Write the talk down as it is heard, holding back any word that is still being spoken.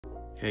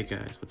Hey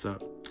guys, what's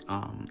up?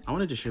 I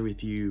wanted to share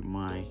with you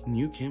my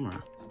new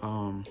camera.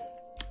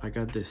 I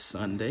got this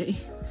Sunday,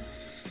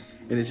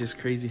 and it's just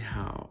crazy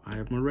how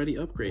I'm already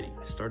upgrading.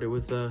 I started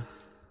with the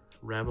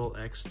Rebel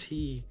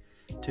XT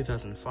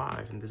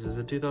 2005, and this is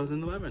a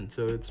 2011,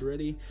 so it's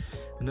already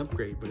an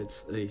upgrade, but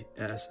it's a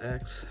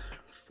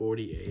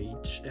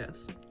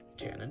SX40HS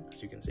Canon,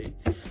 as you can see.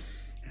 It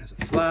has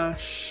a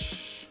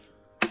flash.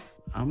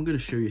 I'm gonna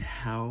show you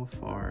how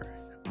far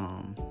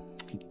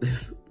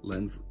this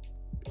lens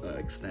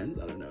extends.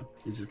 I don't know,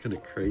 it's just kind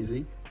of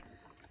crazy.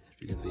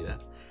 If you can see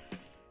that,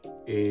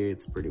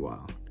 it's pretty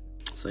wild.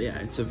 So yeah,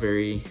 it's a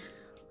very,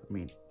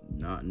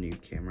 not new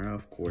camera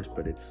of course,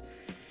 but it's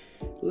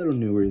a little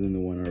newer than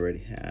the one I already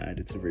had.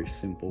 It's a very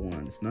simple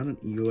one. It's not an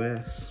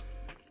EOS,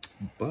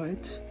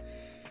 but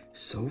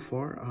so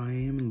far I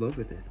am in love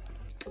with it.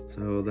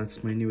 So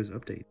that's my newest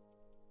update.